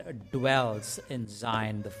dwells in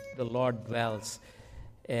Zion. The Lord dwells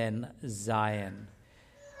in Zion.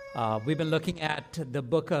 We've been looking at the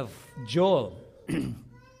book of Joel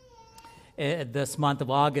this month of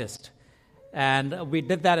August. And we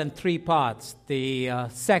did that in three parts. The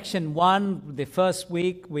section 1, the first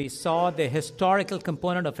week, we saw the historical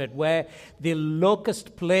component of it, where the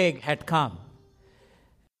locust plague had come.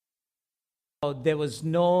 There was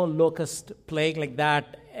no locust plague like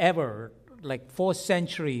that ever. Like 4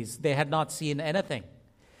 centuries, they had not seen anything.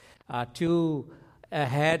 2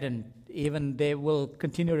 ahead, and even they will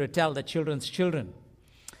continue to tell the children's children.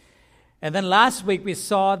 And then last week we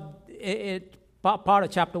saw it, part of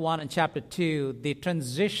chapter 1 and chapter 2, the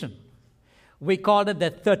transition. We called it the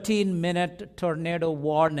 13-minute tornado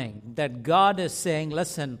warning, that God is saying,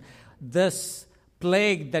 listen, this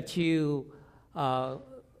plague that you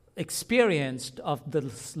experienced of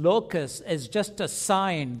the locust is just a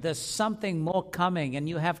sign. There's something more coming, and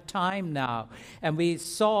you have time now. And we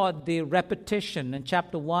saw the repetition in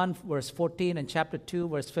chapter 1, verse 14, and chapter 2,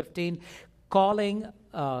 verse 15, calling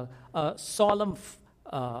a solemn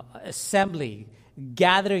assembly,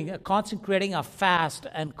 gathering, consecrating a fast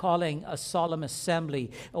and calling a solemn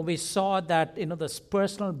assembly. And we saw that, this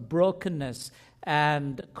personal brokenness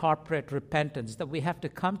and corporate repentance, that we have to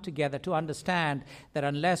come together to understand that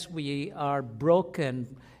unless we are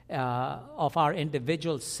broken of our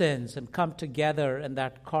individual sins and come together in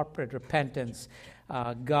that corporate repentance,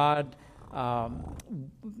 that's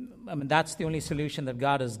the only solution that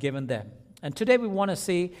God has given them. And today we want to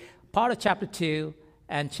see part of chapter 2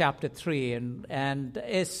 and chapter 3, and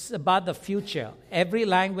it's about the future. Every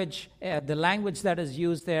language, the language that is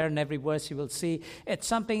used there in every verse you will see, it's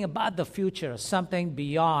something about the future, something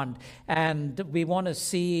beyond, and we want to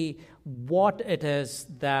see what it is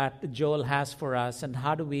that Joel has for us, and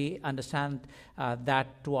how do we understand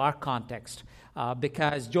that to our context.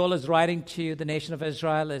 Because Joel is writing to the nation of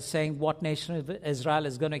Israel, is saying what nation of Israel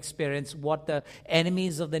is going to experience, what the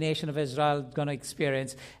enemies of the nation of Israel are going to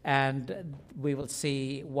experience, and we will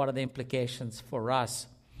see what are the implications for us.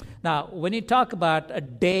 Now, when you talk about a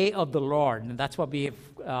day of the Lord, and that's what we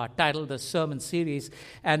have titled the sermon series,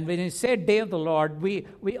 and when you say day of the Lord, we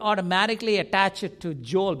automatically attach it to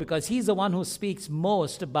Joel, because he's the one who speaks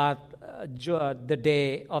most about the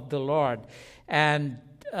day of the Lord. And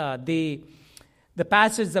the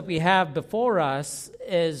passage that we have before us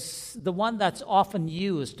is the one that's often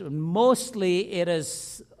used. Mostly it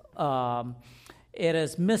is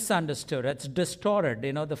misunderstood. It's distorted.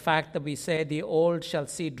 The fact that we say the old shall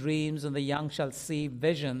see dreams and the young shall see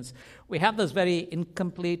visions. We have this very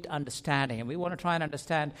incomplete understanding, and we want to try and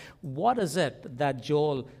understand what is it that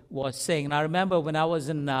Joel was saying. And I remember when I was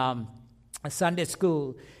in a Sunday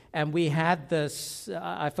school, and we had this,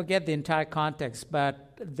 I forget the entire context, but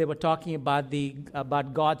they were talking about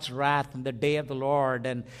God's wrath and the day of the Lord.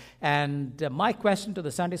 And my question to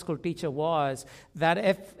the Sunday school teacher was that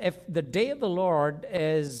if the day of the Lord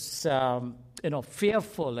is,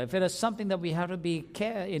 fearful, if it is something that we have to be,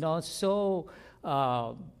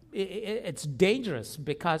 it's dangerous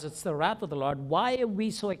because it's the wrath of the Lord, why are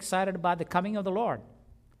we so excited about the coming of the Lord?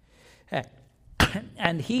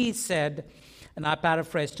 And he said, and I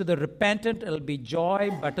paraphrase, to the repentant it'll be joy,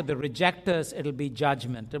 but to the rejectors it'll be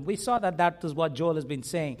judgment. And we saw that is what Joel has been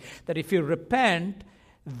saying, that if you repent,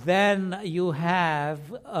 then you have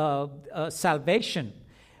salvation.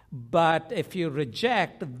 But if you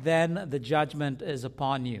reject, then the judgment is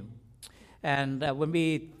upon you. And when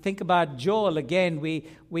we think about Joel, again,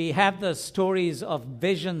 we have the stories of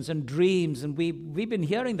visions and dreams, and we've been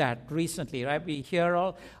hearing that recently, right? We hear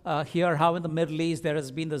how in the Middle East there has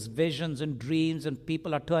been this visions and dreams, and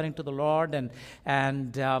people are turning to the Lord, and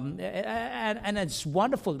it's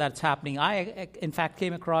wonderful that's happening. I, in fact,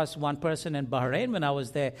 came across one person in Bahrain when I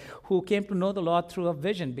was there who came to know the Lord through a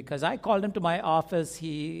vision, because I called him to my office.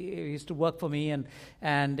 He used to work for me,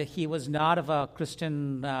 and he was not of a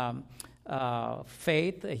Christian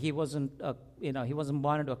faith. He wasn't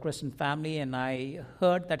born into a Christian family, and I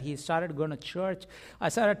heard that he started going to church. I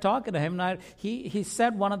started talking to him, and he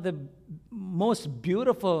said one of the most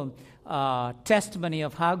beautiful testimony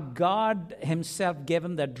of how God himself gave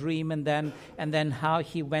him that dream, and then how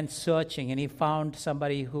he went searching, and he found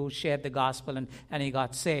somebody who shared the gospel, and he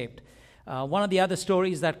got saved. One of the other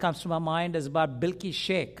stories that comes to my mind is about Bilki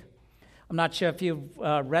Sheikh. I'm not sure if you've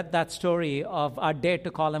read that story of I Dare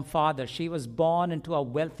to Call Him Father. She was born into a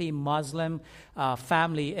wealthy Muslim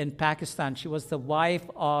family in Pakistan. She was the wife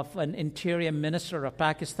of an interior minister of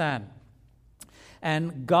Pakistan.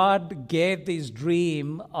 And God gave this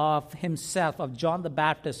dream of himself, of John the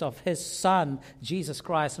Baptist, of his son, Jesus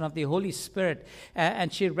Christ, and of the Holy Spirit.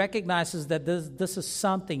 And she recognizes that this is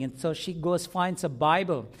something. And so she goes, finds a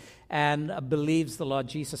Bible, and believes the Lord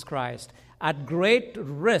Jesus Christ. At great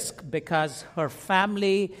risk, because her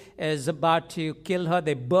family is about to kill her.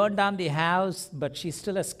 They burn down the house, but she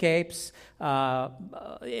still escapes,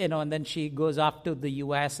 and then she goes off to the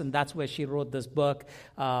U.S., and that's where she wrote this book,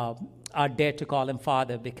 I Dare to Call Him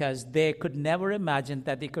Father, because they could never imagine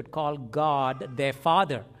that they could call God their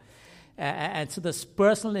Father. And so this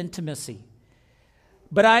personal intimacy.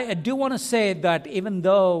 But I do want to say that even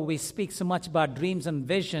though we speak so much about dreams and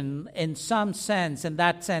vision, in some sense, in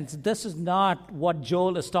that sense, this is not what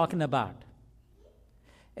Joel is talking about.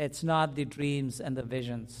 It's not the dreams and the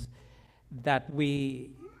visions that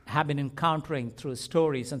we have been encountering through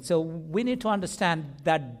stories. And so we need to understand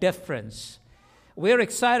that difference. We're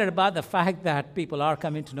excited about the fact that people are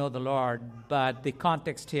coming to know the Lord, but the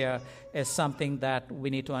context here is something that we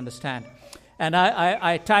need to understand. And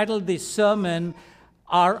I titled the sermon,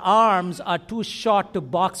 Our Arms Are Too Short to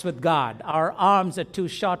Box with God. Our arms are too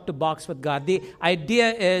short to box with God. The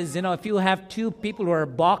idea is, if you have two people who are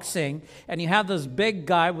boxing and you have this big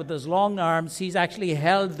guy with his long arms, he's actually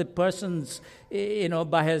held the person's,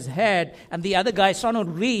 by his head, and the other guy's trying to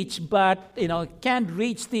reach, but, can't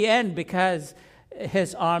reach the end because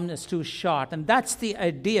his arm is too short. And that's the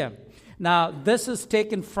idea. Now, this is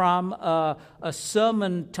taken from a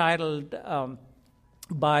sermon titled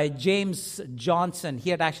by James Johnson. He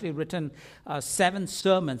had actually written 7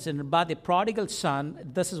 sermons. And about the prodigal son,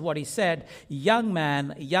 this is what he said: young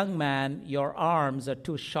man, your arms are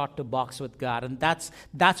too short to box with God. And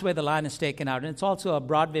that's where the line is taken out. And it's also a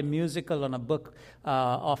Broadway musical on a book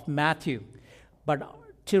of Matthew. But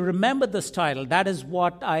to remember this title, that is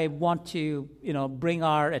what I want to, bring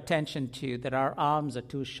our attention to, that our arms are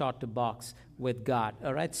too short to box with God.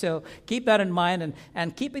 All right, so keep that in mind.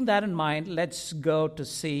 And keeping that in mind, let's go to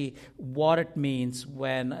see what it means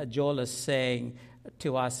when Joel is saying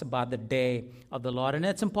to us about the day of the Lord. And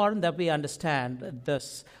it's important that we understand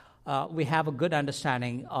this. We have a good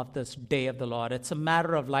understanding of this day of the Lord. It's a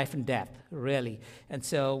matter of life and death, really. And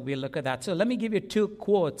so we look at that. So let me give you 2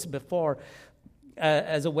 quotes before,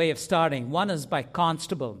 as a way of starting. One is by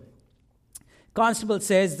Constable. Constable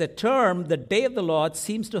says the term, the day of the Lord,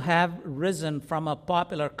 seems to have risen from a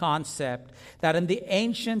popular concept that in the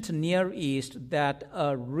ancient Near East, that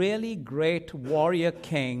a really great warrior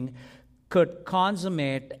king could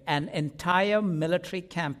consummate an entire military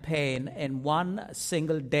campaign in one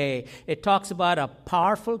single day. It talks about a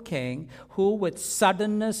powerful king who with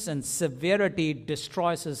suddenness and severity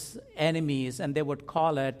destroys his enemies, and they would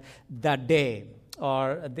call it the day,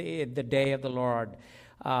 or the day of the Lord.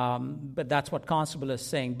 But that's what Constable is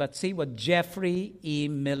saying. But see what Jeffrey E.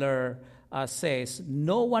 Miller says.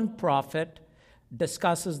 No one prophet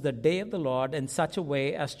discusses the day of the Lord in such a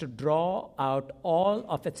way as to draw out all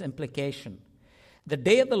of its implication. The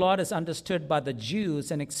day of the Lord is understood by the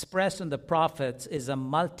Jews and expressed in the prophets is a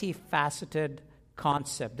multifaceted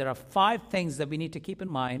concept. There are 5 things that we need to keep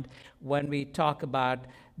in mind when we talk about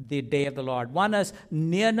the day of the Lord. One is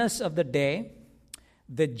nearness of the day,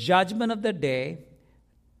 the judgment of the day,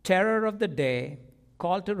 terror of the day,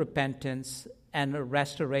 call to repentance, and a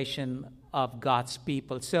restoration of God's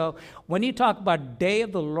people. So when you talk about day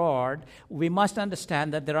of the Lord, we must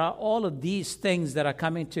understand that there are all of these things that are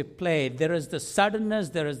coming to play. There is the suddenness,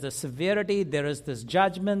 there is the severity, there is this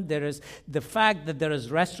judgment, there is the fact that there is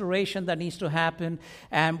restoration that needs to happen,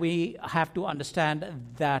 and we have to understand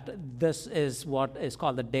that this is what is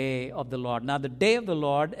called the day of the Lord. Now, the day of the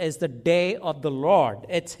Lord is the day of the Lord.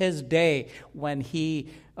 It's His day when He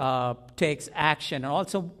takes action. And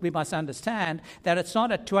also we must understand that it's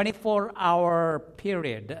not a 24-hour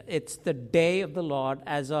period. It's the day of the Lord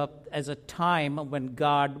as a time when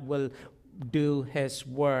God will do His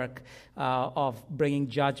work of bringing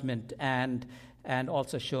judgment and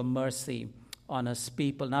also show mercy on His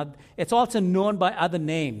people. Now, it's also known by other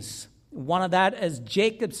names. One of that is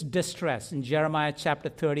Jacob's distress. In Jeremiah chapter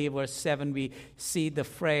 30, verse 7, we see the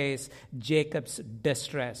phrase Jacob's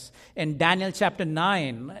distress. In Daniel chapter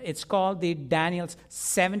 9, it's called the Daniel's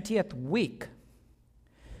 70th week.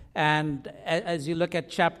 And as you look at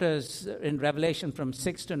chapters in Revelation from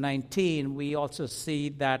 6 to 19, we also see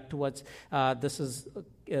that towards this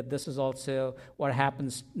is also what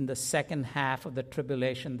happens in the second half of the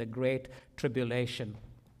tribulation, the Great Tribulation.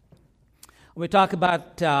 When we talk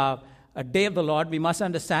about a day of the Lord, we must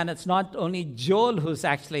understand it's not only Joel who's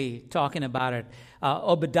actually talking about it.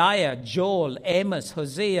 Obadiah, Joel, Amos,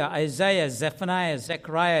 Hosea, Isaiah, Zephaniah,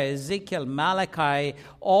 Zechariah, Ezekiel, Malachi,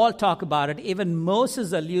 all talk about it. Even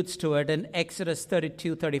Moses alludes to it in Exodus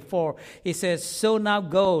 32:34. He says, "So now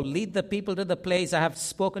go, lead the people to the place I have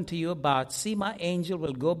spoken to you about. See, my angel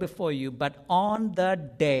will go before you, but on the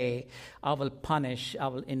day I will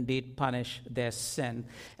indeed punish their sin."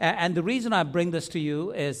 And the reason I bring this to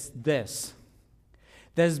you is this.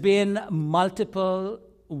 There's been multiple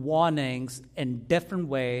warnings in different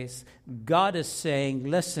ways. God is saying,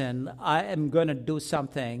 listen, I am going to do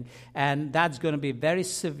something, and that's going to be very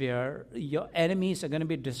severe. Your enemies are going to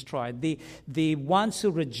be destroyed. The ones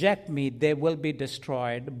who reject me, they will be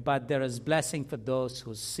destroyed, but there is blessing for those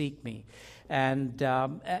who seek me. And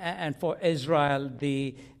for Israel,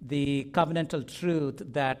 the covenantal truth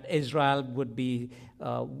that Israel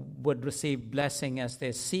would receive blessing as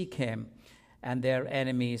they seek him, and their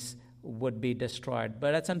enemies would be destroyed.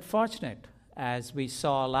 But it's unfortunate, as we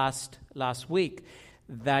saw last week,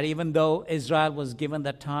 that even though Israel was given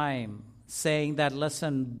the time, saying that,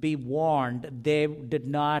 listen, be warned, they did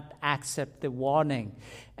not accept the warning,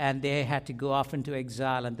 and they had to go off into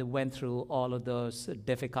exile, and they went through all of those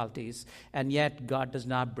difficulties. And yet God does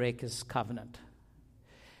not break his covenant.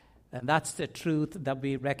 And that's the truth that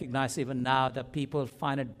we recognize even now, that people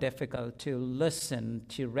find it difficult to listen,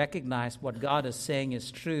 to recognize what God is saying is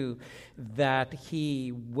true, that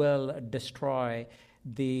he will destroy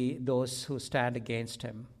those who stand against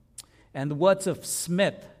him. And the words of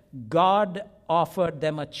Smith, God offered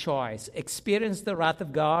them a choice: experience the wrath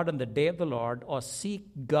of God on the day of the Lord, or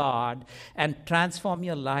seek God and transform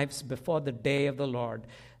your lives before the day of the Lord.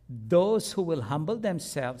 Those who will humble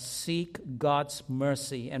themselves, seek God's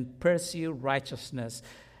mercy, and pursue righteousness,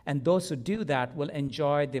 and those who do that will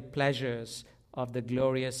enjoy the pleasures of the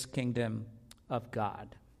glorious kingdom of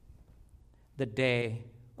God. The day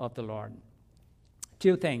of the Lord.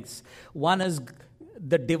 Two things. One is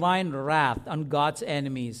the divine wrath on God's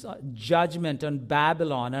enemies, judgment on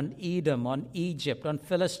Babylon, on Edom, on Egypt, on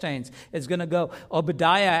Philistines. It's going to go.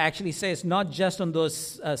 Obadiah actually says not just on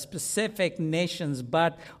those specific nations,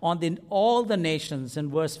 but on all the nations in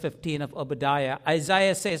verse 15 of Obadiah.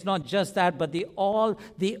 Isaiah says not just that, but all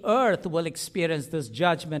the earth will experience this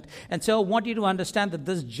judgment. And so I want you to understand that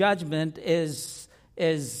this judgment is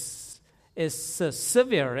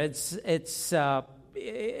severe.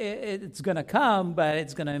 It's going to come, but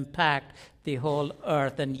it's going to impact the whole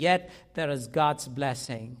earth. And yet there is God's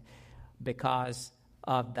blessing because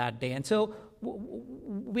of that day. And so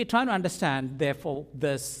we're trying to understand, therefore,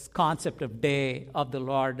 this concept of day of the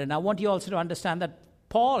Lord. And I want you also to understand that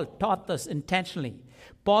Paul taught this intentionally.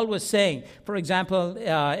 Paul was saying, for example,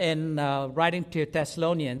 in writing to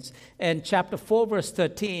Thessalonians, in chapter 4, verse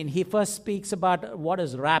 13, he first speaks about what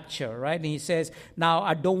is rapture, right? And he says, now,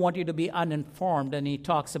 I don't want you to be uninformed, and he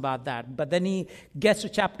talks about that. But then he gets to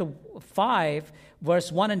chapter 5,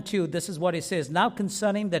 verse 1 and 2, this is what he says: now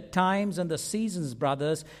concerning the times and the seasons,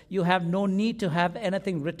 brothers, you have no need to have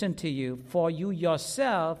anything written to you, for you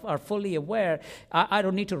yourself are fully aware. I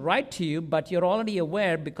don't need to write to you, but you're already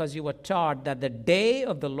aware, because you were taught that the day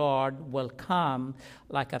of the Lord will come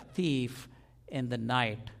like a thief in the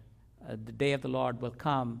night. The day of the Lord will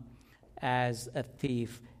come as a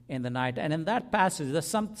thief in the night. And in that passage,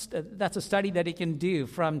 that's a study that you can do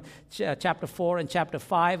from chapter 4 and chapter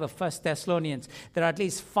 5 of 1 Thessalonians. There are at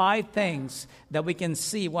least 5 things that we can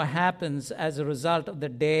see what happens as a result of the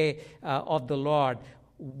day of the Lord.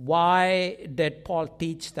 Why did Paul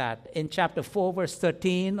teach that? In chapter 4, verse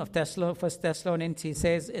 13 of 1 Thessalonians, he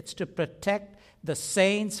says it's to protect the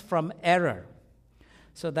saints from error,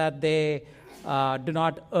 so that they do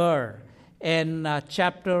not err. In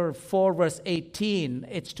chapter 4, verse 18,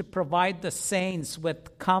 it's to provide the saints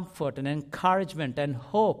with comfort and encouragement and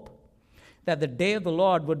hope, that the day of the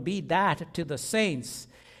Lord would be that to the saints.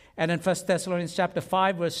 And in 1 Thessalonians chapter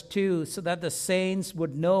 5, verse 2, so that the saints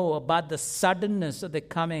would know about the suddenness of the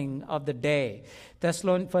coming of the day. 1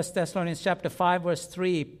 Thessalonians chapter 5, verse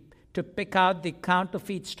 3, to pick out the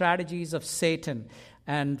counterfeit strategies of Satan.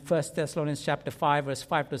 And 1 Thessalonians chapter 5, verse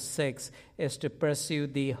 5 to 6 is to pursue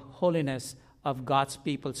the holiness of God's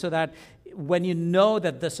people. So that when you know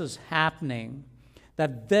that this is happening,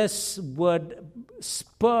 that this would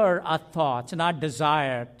spur our thoughts and our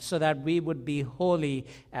desire so that we would be holy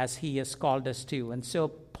as he has called us to. And so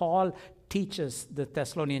Paul teaches the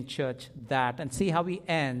Thessalonian church that. And see how he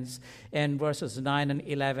ends in verses 9 and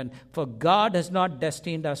 11. For God has not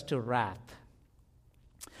destined us to wrath,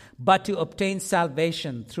 but to obtain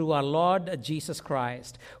salvation through our Lord Jesus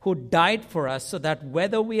Christ, who died for us, so that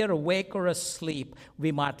whether we are awake or asleep,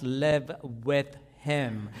 we might live with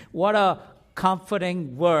him. What a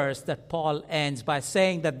comforting verse that Paul ends by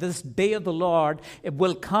saying that this day of the Lord, it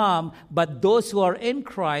will come, but those who are in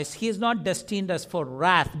Christ, he is not destined us for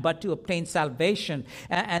wrath, but to obtain salvation.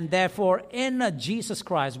 And therefore, in Jesus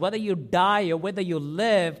Christ, whether you die or whether you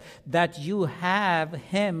live, that you have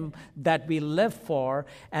him that we live for.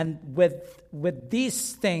 And with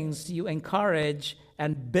these things, you encourage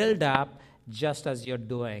and build up just as you're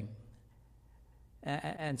doing.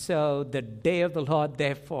 And so the day of the Lord,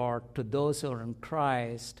 therefore, to those who are in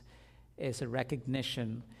Christ, is a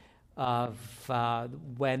recognition of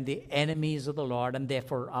when the enemies of the Lord, and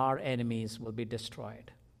therefore our enemies, will be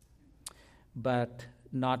destroyed. But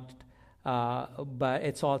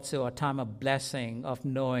it's also a time of blessing, of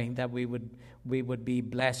knowing that we would be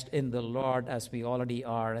blessed in the Lord as we already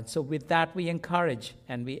are. And so with that, we encourage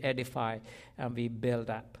and we edify and we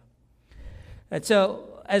build up. And so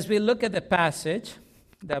as we look at the passage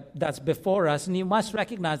that's before us, and you must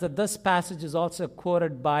recognize that this passage is also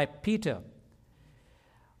quoted by Peter.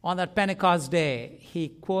 On that Pentecost day, he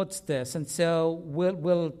quotes this, and so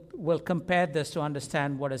we'll compare this to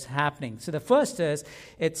understand what is happening. So the first is,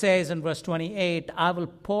 it says in verse 28, I will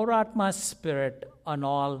pour out my spirit on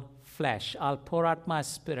all flesh. I'll pour out my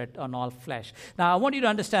spirit on all flesh. Now, I want you to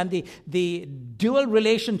understand the dual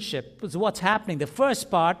relationship is what's happening. The first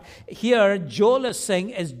part here, Joel is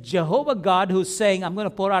saying, is Jehovah God who's saying, I'm going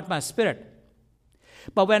to pour out my spirit.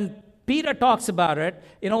 But when Peter talks about it,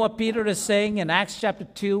 you know what Peter is saying in Acts chapter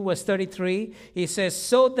 2, verse 33? He says,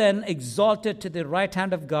 so then exalted to the right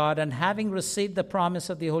hand of God, and having received the promise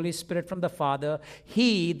of the Holy Spirit from the Father,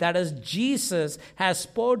 he, that is Jesus, has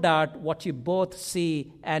poured out what you both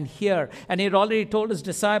see and hear. And he had already told his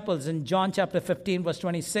disciples in John chapter 15, verse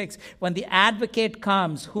 26, when the advocate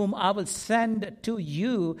comes, whom I will send to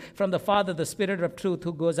you from the Father, the Spirit of truth,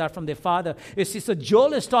 who goes out from the Father. You see, so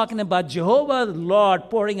Joel is talking about Jehovah the Lord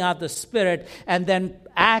pouring out the Spirit, and then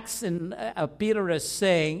Acts and Peter is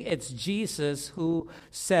saying it's Jesus who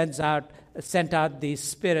sent out the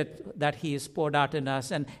Spirit that he has poured out in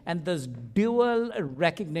us. And this dual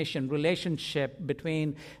recognition, relationship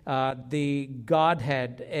between the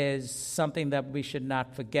Godhead is something that we should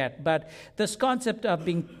not forget. But this concept of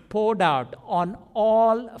being poured out on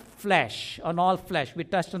all flesh, we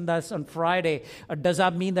touched on this on Friday. Does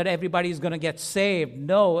that mean that everybody is going to get saved?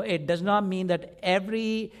 No, it does not mean that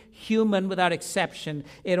every human without exception.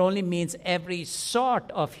 It only means every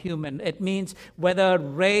sort of human. It means whether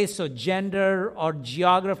race or gender or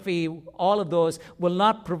geography, all of those will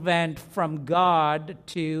not prevent from God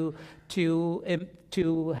to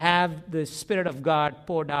have the Spirit of God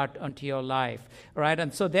poured out onto your life, right?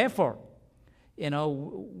 And so therefore,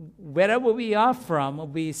 wherever we are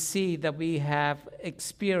from, we see that we have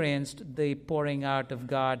experienced the pouring out of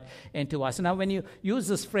God into us. Now, when you use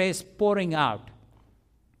this phrase, pouring out,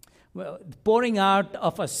 well, pouring out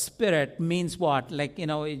of a spirit means what?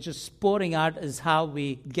 It's just pouring out is how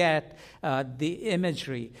we get the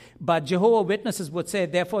imagery. But Jehovah's Witnesses would say,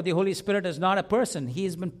 therefore, the Holy Spirit is not a person. He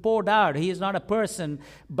has been poured out. He is not a person.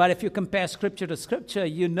 But if you compare Scripture to Scripture,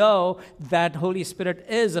 you know that Holy Spirit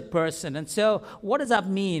is a person. And so what does that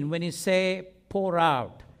mean when you say pour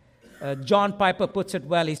out? John Piper puts it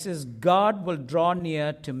well. He says, God will draw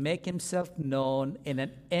near to make himself known in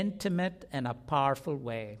an intimate and a powerful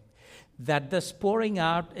way. That this pouring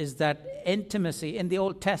out is that intimacy. In the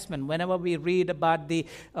Old Testament, whenever we read about the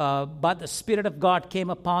Spirit of God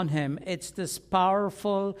came upon him, it's this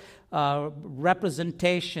powerful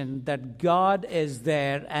representation that God is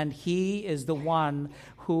there and he is the one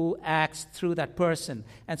who acts through that person.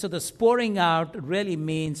 And so this pouring out really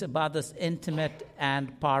means about this intimate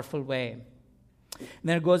and powerful way. And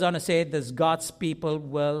then it goes on to say this: God's people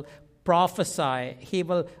will prophesy. They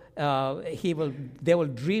will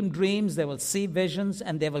dream dreams, they will see visions,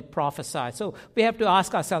 and they will prophesy. So we have to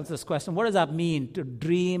ask ourselves this question: what does that mean to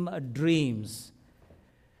dream dreams?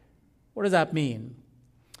 What does that mean?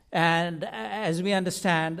 And as we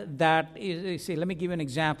understand that, you see, let me give you an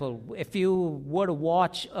example. If you were to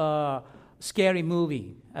watch a scary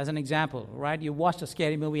movie, as an example, right? You watched a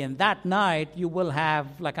scary movie, and that night you will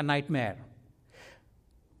have like a nightmare.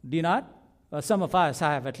 Do you not? Well, some of us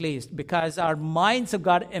have, at least, because our minds have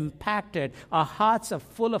got impacted. Our hearts are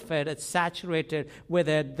full of it. It's saturated with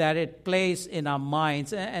it, that it plays in our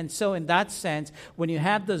minds. And so in that sense, when you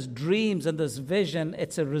have those dreams and this vision,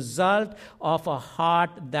 it's a result of a heart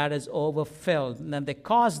that is overfilled. And then the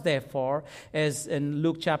cause, therefore, is in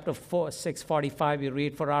Luke chapter 6:45, you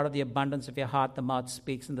read, for out of the abundance of your heart the mouth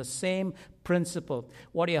speaks. And the same principle,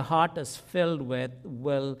 what your heart is filled with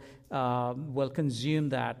will consume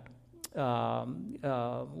that.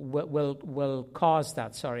 Will cause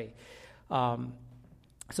that.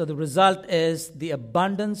 So the result is the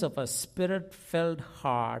abundance of a spirit-filled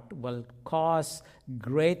heart will cause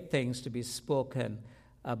great things to be spoken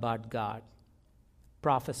about God.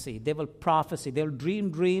 Prophecy. They will prophesy. They'll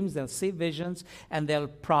dream dreams, they'll see visions, and they'll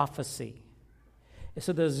prophesy.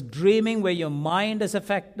 So there's dreaming where your mind is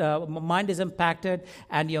impacted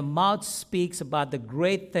and your mouth speaks about the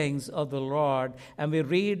great things of the Lord. And we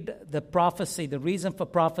read the prophecy, the reason for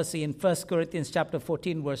prophecy in 1 Corinthians chapter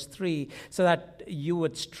 14, verse 3, so that you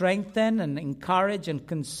would strengthen and encourage and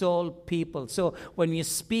console people. So when you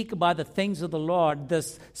speak about the things of the Lord,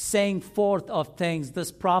 this saying forth of things,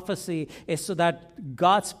 this prophecy is so that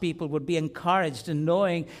God's people would be encouraged in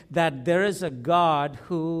knowing that there is a God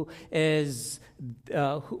who is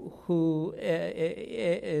the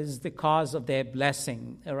cause of their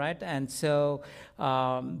blessing, all right? And so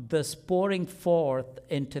this pouring forth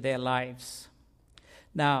into their lives.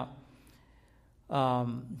 Now,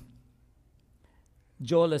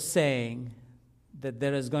 Joel is saying that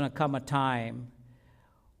there is going to come a time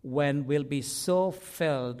when we'll be so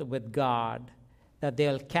filled with God that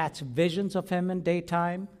they'll catch visions of Him in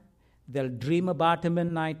daytime, they'll dream about Him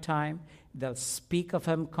in nighttime, they'll speak of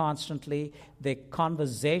Him constantly. Their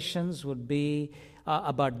conversations would be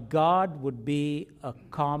about God would be a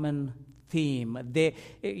common theme.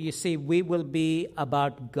 You see, we will be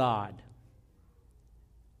about God.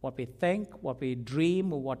 What we think, what we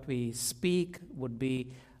dream, what we speak would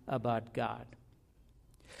be about God.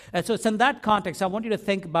 And so it's in that context, I want you to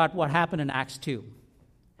think about what happened in Acts 2.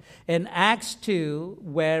 In Acts 2,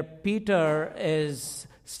 where Peter is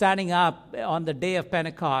standing up on the day of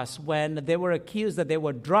Pentecost, when they were accused that they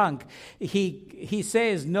were drunk, he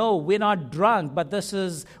says, no, we're not drunk, but this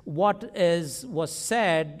is what was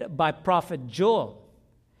said by prophet Joel.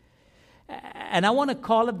 And I want to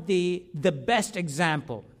call it the best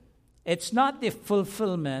example. It's not the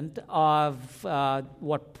fulfillment of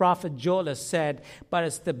what prophet Joel has said, but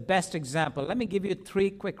it's the best example. Let me give you 3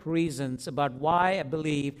 quick reasons about why I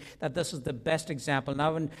believe that this is the best example.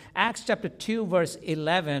 Now, in Acts chapter 2, verse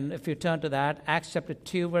 11, if you turn to that, Acts chapter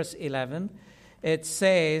 2, verse 11, it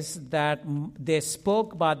says that they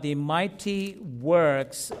spoke about the mighty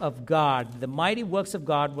works of God. The mighty works of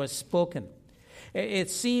God were spoken. It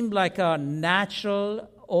seemed like a natural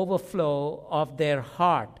overflow of their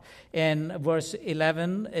heart. In verse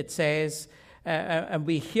 11, it says, and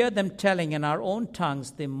we hear them telling in our own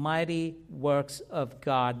tongues the mighty works of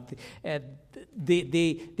God.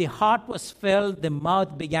 The heart was filled, the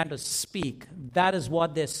mouth began to speak. That is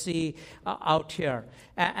what they see out here.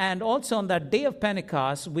 And also on that day of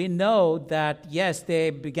Pentecost, we know that, yes,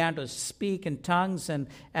 they began to speak in tongues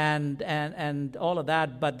and all of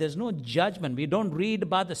that, but there's no judgment. We don't read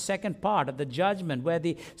about the second part of the judgment where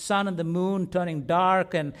the sun and the moon turning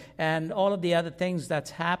dark and all of the other things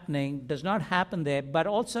that's happening does not happen there. But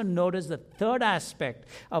also notice the third aspect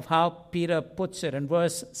of how Peter puts it in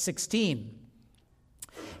verse 16.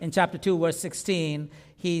 In chapter 2, verse 16,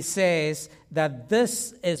 he says that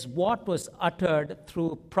this is what was uttered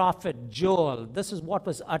through prophet Joel. This is what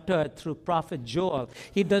was uttered through prophet Joel.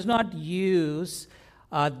 He does not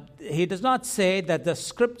say that the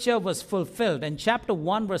scripture was fulfilled. In chapter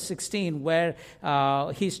 1, verse 16, where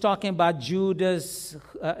he's talking about Judas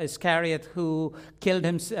Iscariot who killed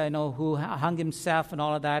him, who hung himself and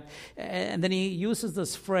all of that. And then he uses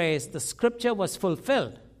this phrase, the scripture was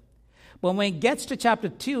fulfilled. But when he gets to chapter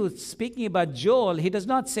 2, speaking about Joel, he does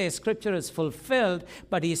not say Scripture is fulfilled,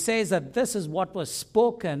 but he says that this is what was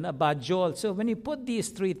spoken about Joel. So when you put these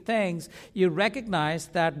 3 things, you recognize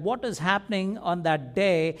that what is happening on that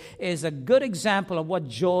day is a good example of what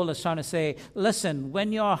Joel is trying to say. Listen,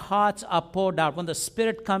 when your hearts are poured out, when the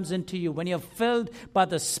Spirit comes into you, when you're filled by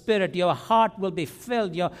the Spirit, your heart will be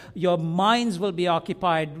filled, your minds will be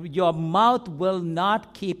occupied, your mouth will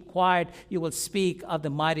not keep quiet. You will speak of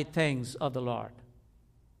the mighty things of the Lord.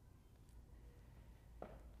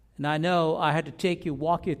 And I know I had to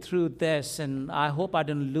walk you through this, and I hope I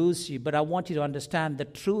didn't lose you, but I want you to understand the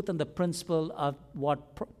truth and the principle of what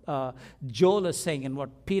Joel is saying and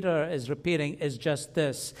what Peter is repeating is just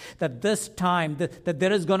this, that this time, that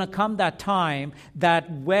there is going to come that time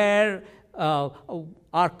that where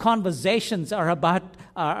our conversations are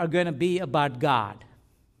going to be about God.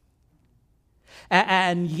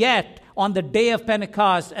 And yet, on the day of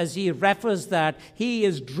Pentecost, as he refers that, he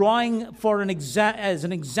is drawing as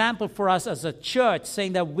an example for us as a church,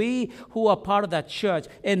 saying that we who are part of that church,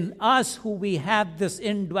 in us who we have this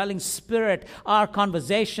indwelling Spirit, our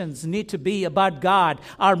conversations need to be about God.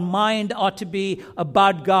 Our mind ought to be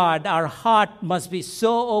about God. Our heart must be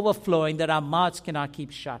so overflowing that our mouths cannot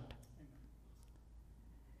keep shut.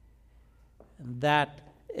 And that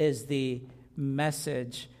is the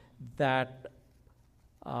message that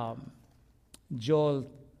Joel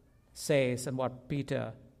says and what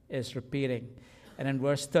Peter is repeating. And in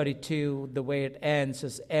verse 32, the way it ends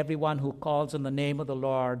is, everyone who calls on the name of the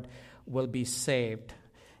Lord will be saved.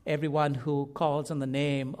 Everyone who calls on the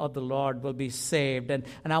name of the Lord will be saved. And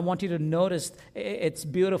I want you to notice, it's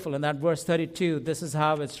beautiful. In that verse 32, this is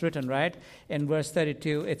how it's written, right? In verse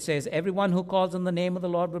 32, it says, everyone who calls on the name of the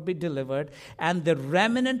Lord will be delivered, and the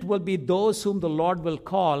remnant will be those whom the Lord will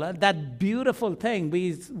call. That beautiful thing,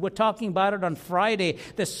 we were talking about it on Friday,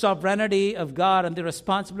 the sovereignty of God and the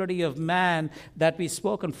responsibility of man that we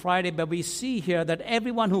spoke on Friday. But we see here that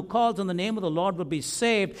everyone who calls on the name of the Lord will be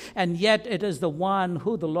saved, and yet it is the one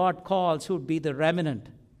who the Lord calls who would be the remnant.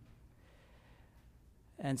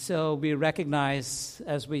 And so we recognize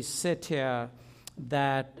as we sit here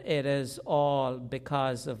that it is all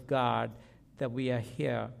because of God that we are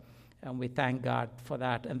here. And we thank God for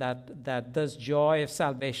that, and that this joy of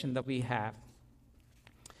salvation that we have.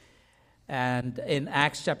 And in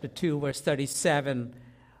Acts chapter 2, verse 37,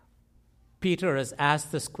 Peter has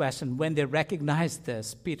asked this question. When they recognize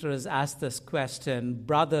this, Peter has asked this question,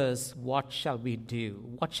 brothers, what shall we do?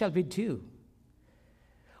 What shall we do?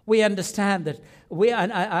 We understand that.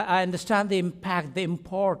 I understand the impact, the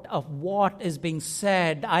import of what is being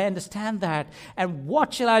said. I understand that. And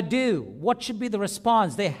what shall I do? What should be the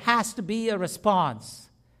response? There has to be a response.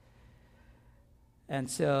 And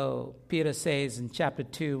so Peter says in chapter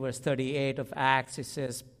 2, verse 38 of Acts, he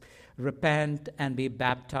says, repent and be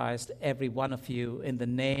baptized, every one of you, in the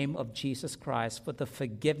name of Jesus Christ for the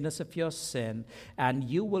forgiveness of your sin, and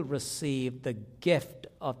you will receive the gift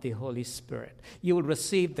of the Holy Spirit. You will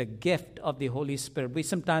receive the gift of the Holy Spirit. We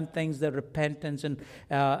sometimes think that repentance and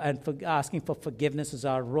asking for forgiveness is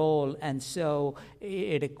our role, and so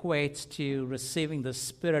it equates to receiving the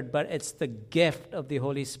Spirit, but it's the gift of the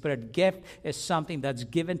Holy Spirit. Gift is something that's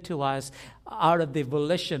given to us out of the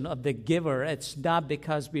volition of the giver. It's not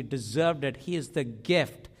because we deserved it. He is the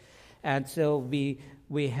gift. And so we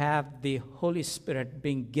have the Holy Spirit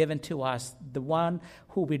being given to us, the one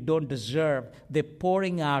who we don't deserve. The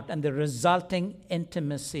pouring out and the resulting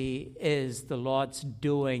intimacy is the Lord's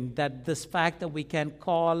doing. That this fact that we can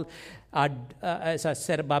call, as I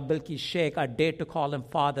said about Bilki Sheikh, our day to call him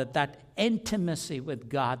Father, that intimacy with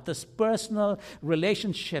God, this personal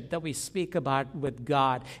relationship that we speak about with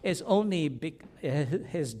God is only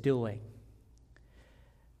His doing.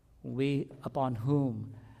 We upon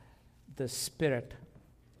whom the Spirit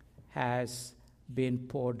has been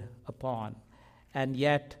poured upon. And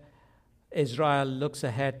yet Israel looks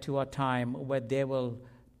ahead to a time where they will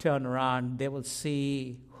turn around, they will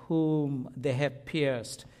see whom they have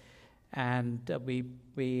pierced. And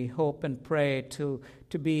we hope and pray to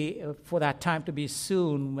be for that time to be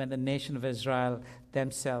soon, when the nation of Israel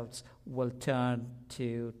themselves will turn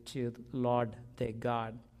to the Lord their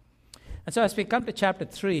God. And so as we come to chapter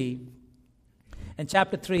 3, in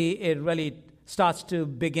chapter 3 it really starts to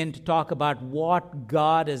begin to talk about what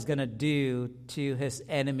God is going to do to his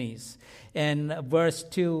enemies. In verse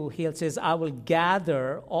 2, he says, I will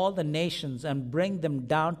gather all the nations and bring them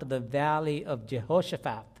down to the valley of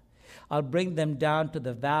Jehoshaphat. I'll bring them down to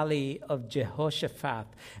the valley of Jehoshaphat.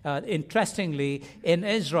 Interestingly, in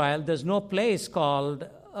Israel, there's no place called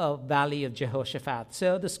Valley of Jehoshaphat.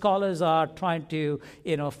 So the scholars are trying to,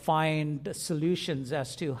 find solutions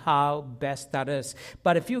as to how best that is.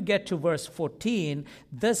 But if you get to verse 14,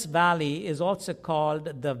 this valley is also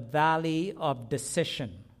called the Valley of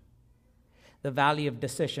Decision. The Valley of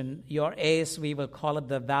Decision. Your A's, we will call it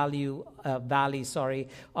the valley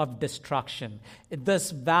of destruction.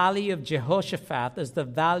 This Valley of Jehoshaphat is the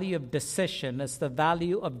Valley of Decision. It's the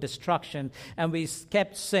Valley of Destruction. And we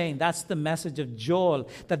kept saying, that's the message of Joel,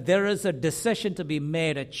 that there is a decision to be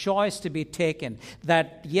made, a choice to be taken.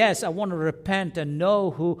 That, yes, I want to repent and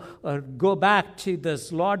know go back to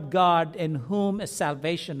this Lord God in whom is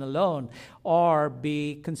salvation alone, or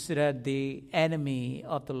be considered the enemy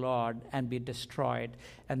of the Lord and be destroyed.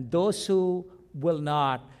 And those who will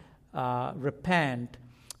not repent,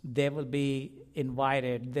 they will be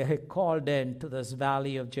invited. They are called into this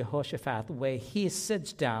Valley of Jehoshaphat, where he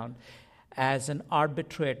sits down as an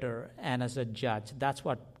arbitrator and as a judge. That's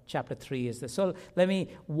what chapter 3 is. So let me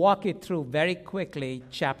walk you through very quickly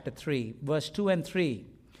chapter 3. Verse 2 and 3.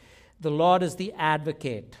 The Lord is the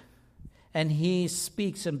advocate, and he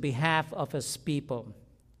speaks on behalf of his people.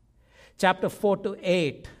 Chapter 4 to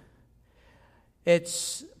 8,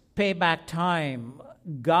 it's payback time.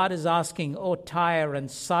 God is asking, O Tyre and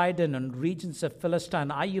Sidon and regions of Philistine,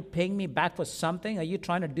 are you paying me back for something? Are you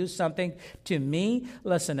trying to do something to me?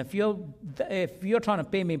 Listen, if you're trying to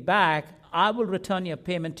pay me back, I will return your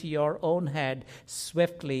payment to your own head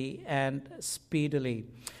swiftly and speedily.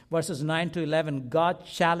 Verses 9 to 11, God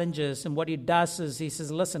challenges, and what he does is he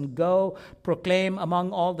says, listen, go proclaim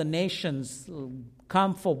among all the nations,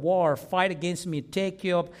 come for war, fight against me, take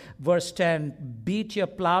your, verse 10, beat your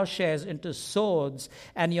plowshares into swords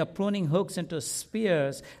and your pruning hooks into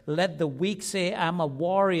spears. Let the weak say, I'm a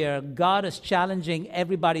warrior. God is challenging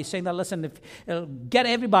everybody, saying that, listen, get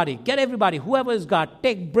everybody, whoever has got,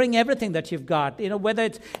 bring everything that you've got. Whether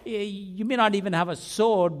it's, you may not even have a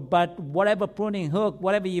sword, but whatever pruning hook,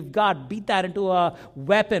 whatever you've got, beat that into a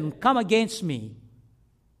weapon, come against me.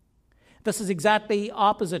 This is exactly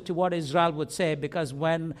opposite to what Israel would say, because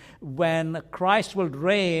when Christ will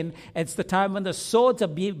reign, it's the time when the swords are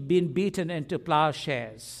being beaten into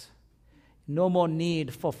plowshares. No more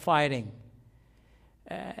need for fighting.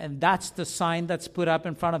 And that's the sign that's put up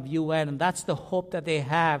in front of UN, and that's the hope that they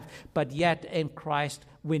have. But yet in Christ,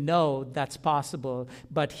 we know that's possible.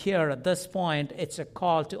 But here at this point, it's a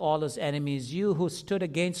call to all his enemies. You who stood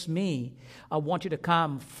against me, I want you to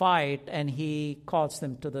come fight. And he calls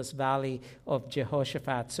them to this valley of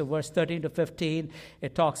Jehoshaphat. So verse 13 to 15,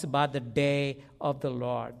 it talks about the day of the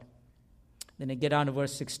Lord. Then you get down to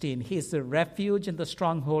verse 16. He is the refuge and the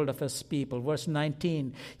stronghold of his people. Verse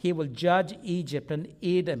 19, he will judge Egypt and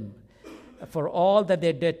Edom for all that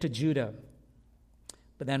they did to Judah.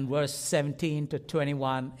 But then verse 17 to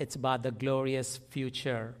 21, it's about the glorious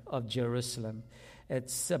future of Jerusalem.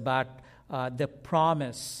 It's about the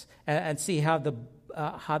promise. And see how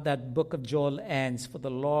that book of Joel ends. For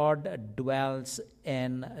the Lord dwells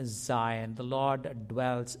in Zion. The Lord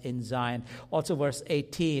dwells in Zion. Also verse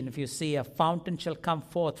 18, if you see, a fountain shall come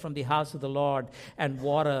forth from the house of the Lord and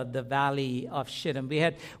water the valley of Shittim. We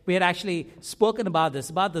had actually spoken about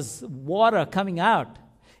this water coming out.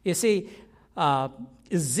 You see,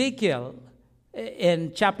 Ezekiel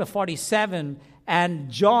in chapter 47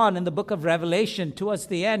 and John in the book of Revelation, towards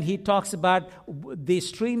the end, he talks about the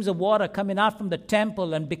streams of water coming out from the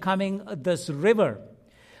temple and becoming this river.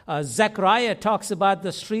 Zechariah talks about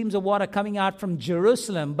the streams of water coming out from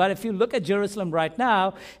Jerusalem. But if you look at Jerusalem right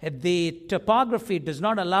now, the topography does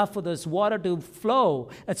not allow for this water to flow.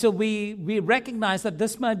 And so we recognize that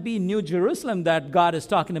this might be New Jerusalem that God is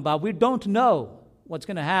talking about. We don't know what's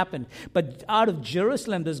going to happen. But out of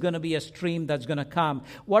Jerusalem, there's going to be a stream that's going to come.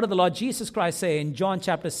 What did the Lord Jesus Christ say in John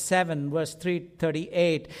chapter 7, verse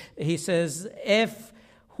 338? He says, if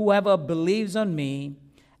whoever believes on me,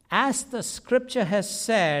 as the scripture has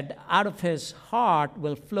said, out of his heart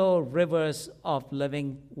will flow rivers of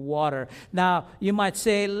living water. Now, you might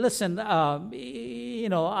say, listen,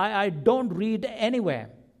 I don't read anywhere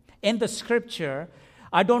in the scripture,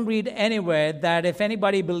 I don't read anywhere that if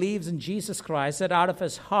anybody believes in Jesus Christ, that out of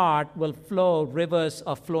his heart will flow rivers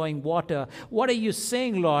of flowing water. What are you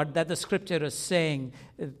saying, Lord, that the scripture is saying?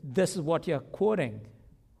 This is what you're quoting.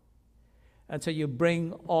 And so you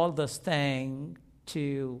bring all this thing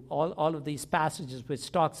to all of these passages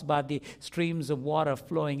which talks about the streams of water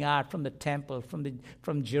flowing out from the temple,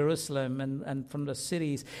 from Jerusalem and from the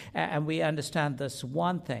cities. And we understand this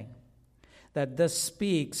one thing, that this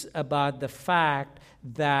speaks about the fact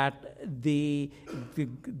that the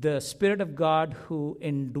Spirit of God who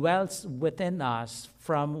indwells within us,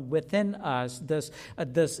 from within us,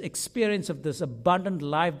 this experience of this abundant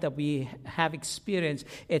life that we have experienced,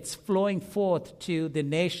 it's flowing forth to the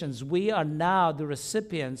nations. We are now the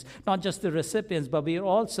recipients, not just the recipients, but we are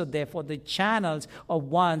also therefore the channels of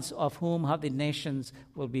ones of whom how the nations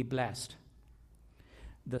will be blessed.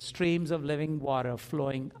 The streams of living water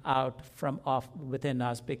flowing out from off within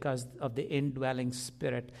us because of the indwelling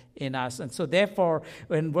Spirit in us. And so therefore,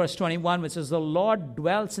 in verse 21, which says, the Lord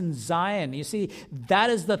dwells in Zion. You see,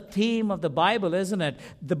 that is the theme of the Bible, isn't it?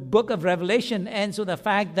 The book of Revelation ends with the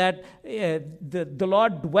fact that the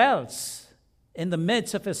Lord dwells in the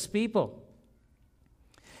midst of his people.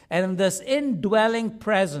 And this indwelling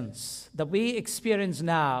presence that we experience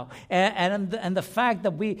now, and the fact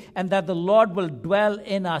that the Lord will dwell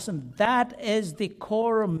in us, and that is the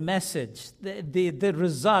core message, the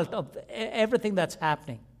result of everything that's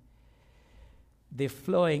happening. The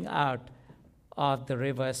flowing out of the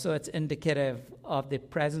river. So it's indicative of the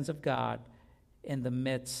presence of God in the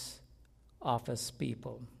midst of his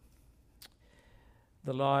people.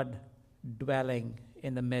 The Lord dwelling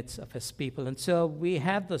in the midst of his people. And so we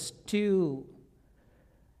have those two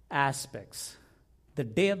aspects. The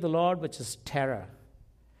day of the Lord, which is terror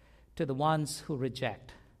to the ones who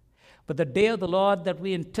reject. But the day of the Lord that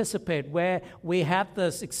we anticipate, where we have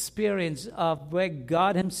this experience of where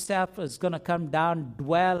God himself is going to come down,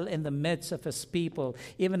 dwell in the midst of his people,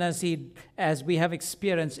 even as we have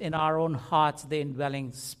experienced in our own hearts the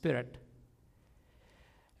indwelling Spirit.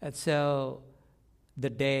 And so the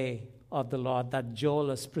day of the Lord that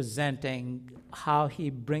Joel is presenting, how he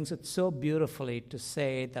brings it so beautifully to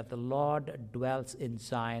say that the Lord dwells in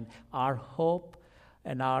Zion. Our hope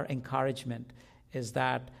and our encouragement is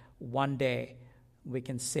that one day we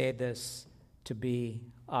can say this to be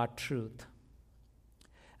our truth.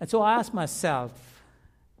 And so I ask myself,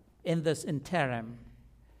 in this interim,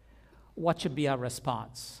 what should be our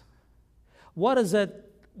response? What is it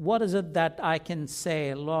that I can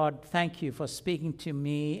say, Lord, thank you for speaking to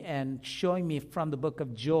me and showing me from the book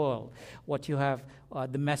of Joel what you have,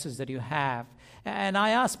 the message that you have. And I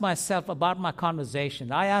ask myself about my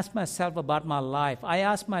conversation. I ask myself about my life. I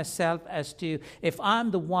ask myself as to if I'm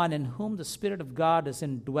the one in whom the Spirit of God is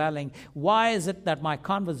indwelling, why is it that my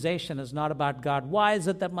conversation is not about God? Why is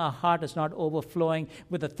it that my heart is not overflowing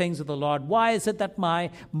with the things of the Lord? Why is it that my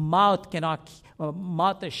mouth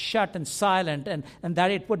is shut and silent and that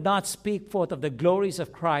it would not speak forth of the glories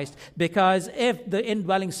of Christ? Because if the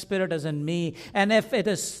indwelling Spirit is in me, and if it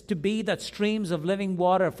is to be that streams of living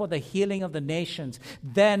water for the healing of the nations,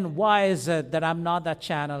 then why is it that I'm not that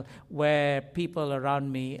channel where people around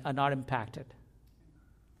me are not impacted?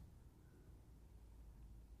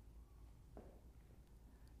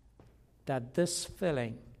 That this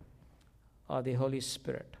filling of the Holy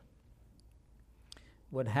Spirit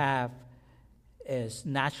would have its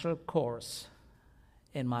natural course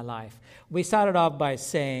in my life. We started off by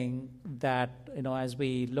saying that, as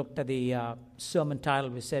we looked at the sermon title,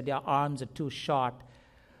 we said our arms are too short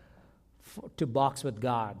to box with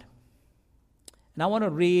God. And I want to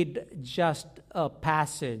read just a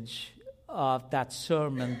passage of that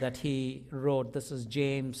sermon that he wrote. This is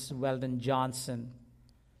James Weldon Johnson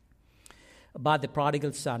about the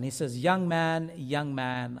prodigal son. He says, young man,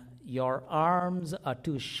 your arms are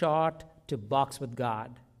too short to box with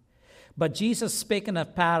God. But Jesus spake in a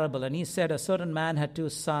parable, and he said, a certain man had two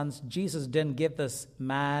sons. Jesus didn't give this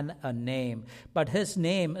man a name, but his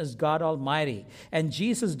name is God Almighty. And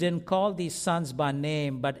Jesus didn't call these sons by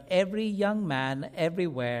name, but every young man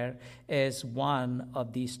everywhere is one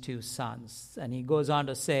of these two sons. And he goes on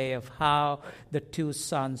to say of how the two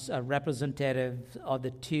sons are representative of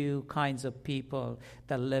the two kinds of people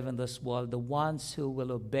that live in this world. The ones who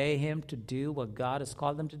will obey him to do what God has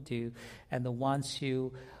called them to do, and the ones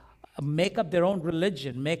who make up their own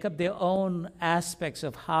religion, make up their own aspects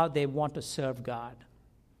of how they want to serve God.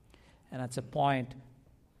 And that's a point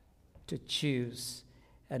to choose.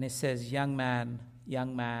 And it says, young man,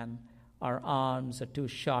 our arms are too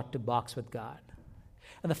short to box with God.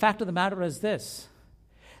 And the fact of the matter is this,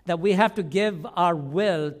 that we have to give our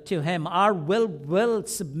will to him. Our will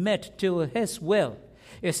submit to his will.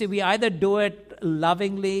 You see, we either do it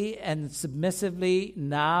lovingly and submissively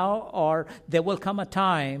now, or there will come a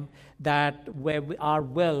time that where our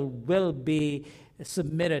will be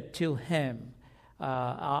submitted to him.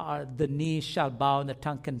 The knees shall bow and the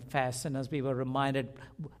tongue confess. And as we were reminded,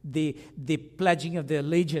 the pledging of the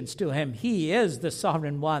allegiance to him. He is the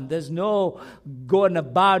sovereign one. There's no going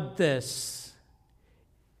about this.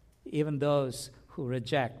 Even those who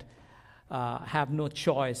reject have no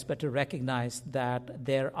choice but to recognize that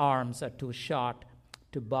their arms are too short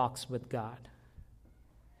to box with God.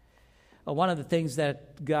 One of the things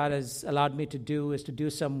that God has allowed me to do is to do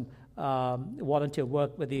some volunteer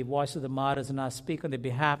work with the Voice of the Martyrs, and I speak on their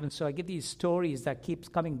behalf. And so I get these stories that keeps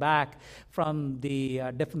coming back from the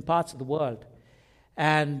different parts of the world.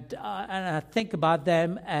 And I think about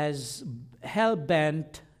them as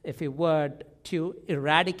hell-bent, if you would, to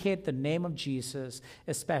eradicate the name of Jesus,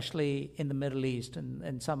 especially in the Middle East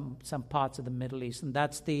and some parts of the Middle East. And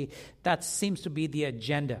that seems to be the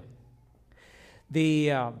agenda.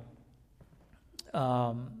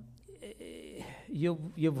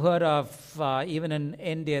 You've heard of, even in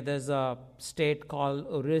India, there's a state called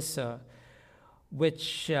Orissa,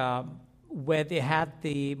 where they had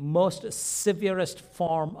the most severest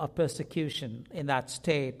form of persecution in that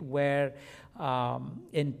state, where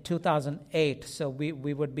in 2008, so we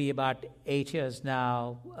would be about 8 years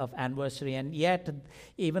now of anniversary, and yet,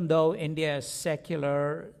 even though India is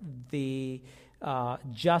secular, the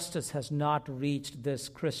justice has not reached these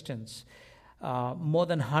Christians. More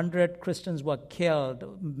than 100 Christians were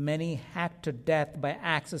killed, many hacked to death by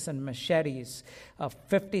axes and machetes.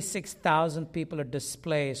 56,000 people are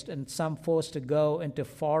displaced, and some forced to go into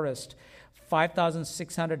forest.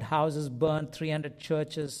 5,600 houses burned, 300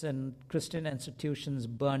 churches and Christian institutions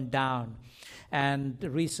burned down. And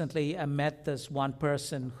recently I met this one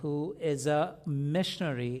person who is a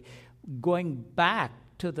missionary going back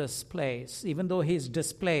to this place. Even though he's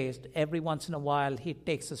displaced, every once in a while he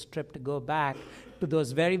takes a trip to go back to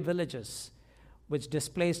those very villages which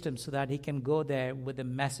displaced him so that he can go there with the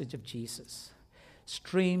message of Jesus.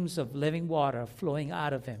 Streams of living water flowing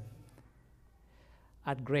out of him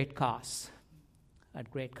at great cost.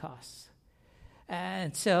 At great cost.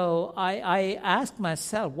 And so I ask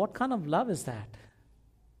myself, what kind of love is that?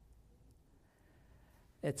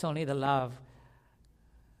 It's only the love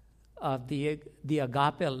of the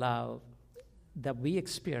agape love that we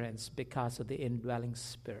experience because of the indwelling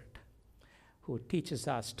Spirit who teaches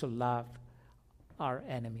us to love our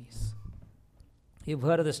enemies. You've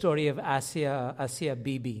heard of the story of Asia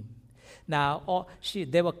Bibi. Now,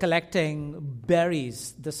 they were collecting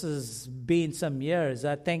berries. This has been some years.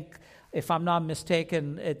 I think, if I'm not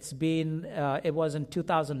mistaken, it was in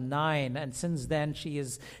 2009, and since then she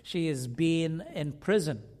has been in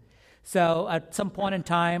prison. So at some point in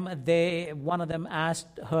time, one of them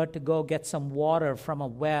asked her to go get some water from a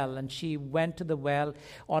well, and she went to the well.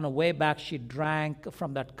 On her way back, she drank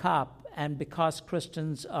from that cup. And because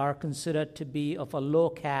Christians are considered to be of a low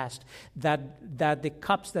caste, that the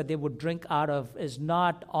cups that they would drink out of is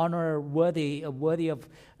not worthy of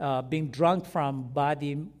being drunk from by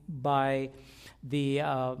the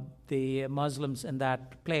Muslims in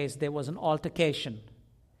that place, there was an altercation.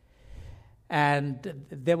 And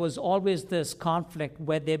there was always this conflict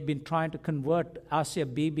where they've been trying to convert Asia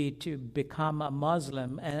Bibi to become a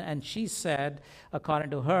Muslim. And she said, according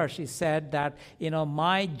to her, she said that,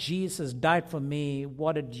 my Jesus died for me.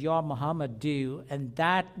 What did your Muhammad do? And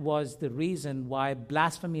that was the reason why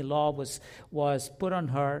blasphemy law was put on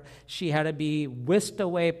her. She had to be whisked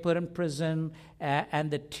away, put in prison. And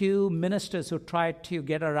the two ministers who tried to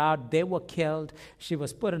get her out, they were killed. She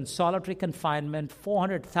was put in solitary confinement.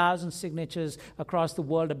 400,000 signatures across the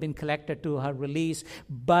world have been collected to her release.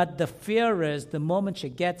 But the fear is the moment she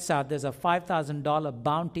gets out, there's a $5,000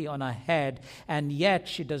 bounty on her head, and yet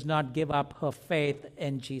she does not give up her faith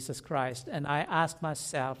in Jesus Christ. And I ask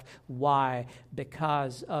myself, why?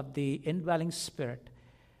 Because of the indwelling Spirit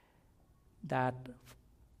that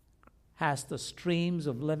has the streams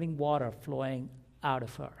of living water flowing out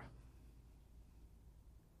of her.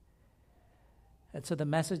 And so the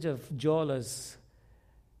message of Joel is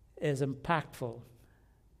impactful.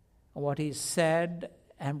 What he said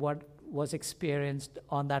and what was experienced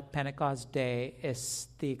on that Pentecost day is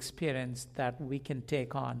the experience that we can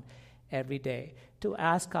take on every day to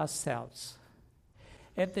ask ourselves,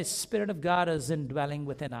 if the Spirit of God is indwelling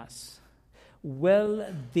within us, will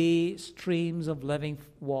the streams of living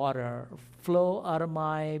water flow out of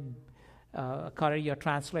my, according to your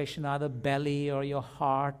translation, either belly or your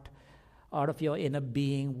heart, out of your inner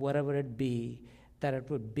being, whatever it be, that it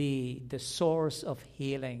would be the source of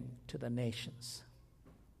healing to the nations?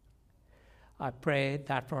 I pray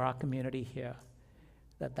that for our community here,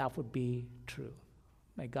 that would be true.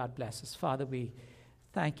 May God bless us. Father, we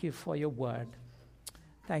thank you for your word.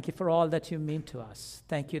 Thank you for all that you mean to us.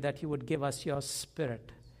 Thank you that you would give us your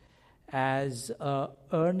Spirit as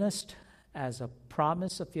earnest, as a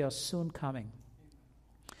promise of your soon coming.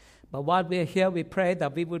 But while we are here, we pray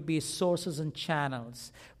that we would be sources and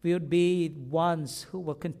channels. We would be ones who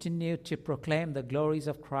will continue to proclaim the glories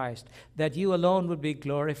of Christ, that you alone would be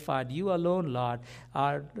glorified. You alone, Lord,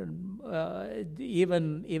 are,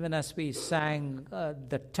 even as we sang,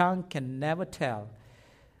 the tongue can never tell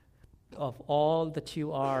of all that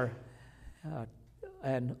you are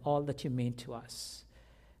and all that you mean to us.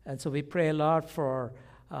 And so we pray, Lord, for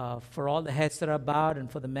all the heads that are bowed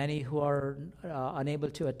and for the many who are unable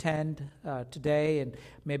to attend today and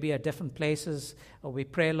maybe at different places. We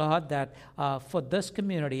pray, Lord, that for this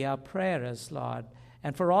community, our prayer is, Lord,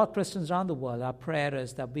 and for all Christians around the world, our prayer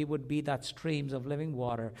is that we would be that streams of living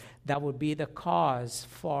water that would be the cause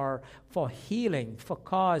for healing,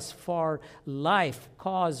 for life,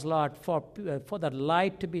 Lord, for the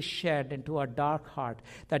light to be shed into our dark heart,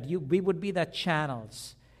 that we would be the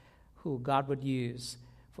channels who God would use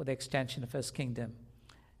for the extension of his kingdom.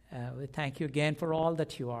 We thank you again for all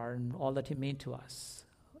that you are and all that you mean to us.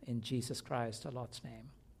 In Jesus Christ, our Lord's name.